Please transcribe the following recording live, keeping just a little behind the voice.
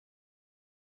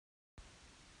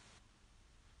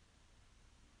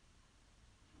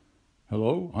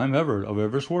Hello, I'm Everett of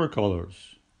Everett's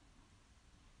Watercolors.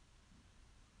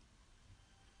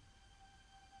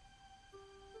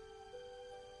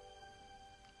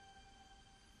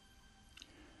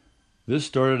 This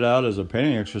started out as a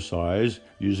painting exercise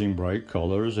using bright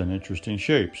colors and interesting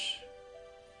shapes.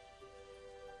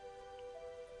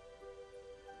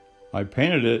 I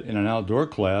painted it in an outdoor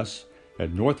class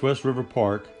at Northwest River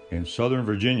Park in Southern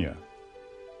Virginia.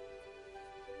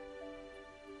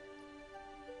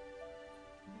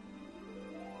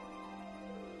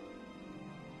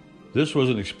 This was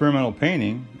an experimental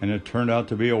painting, and it turned out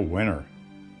to be a winner.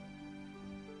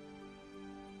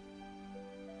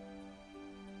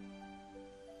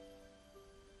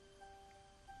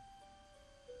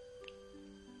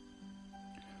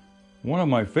 One of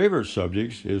my favorite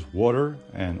subjects is water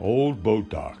and old boat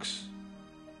docks.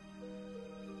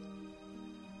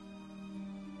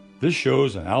 This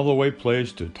shows an out-of-the-way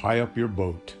place to tie up your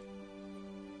boat.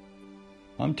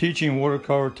 I'm teaching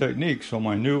watercolor techniques on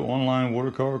my new online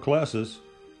watercolor classes.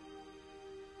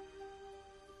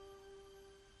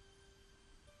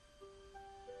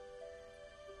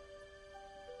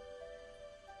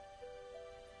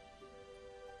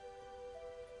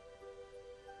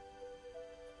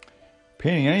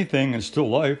 Painting anything in still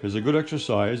life is a good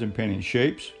exercise in painting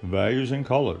shapes, values, and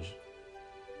colors.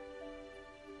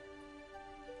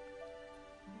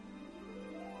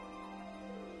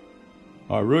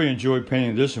 I really enjoyed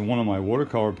painting this in one of my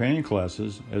watercolor painting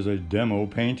classes as a demo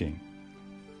painting.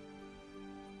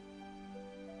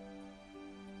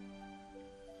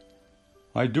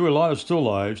 I do a lot of still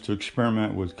lifes to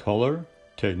experiment with color,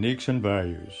 techniques, and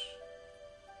values.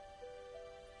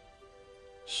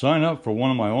 Sign up for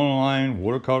one of my online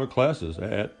watercolor classes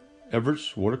at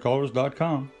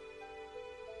everettswatercolors.com.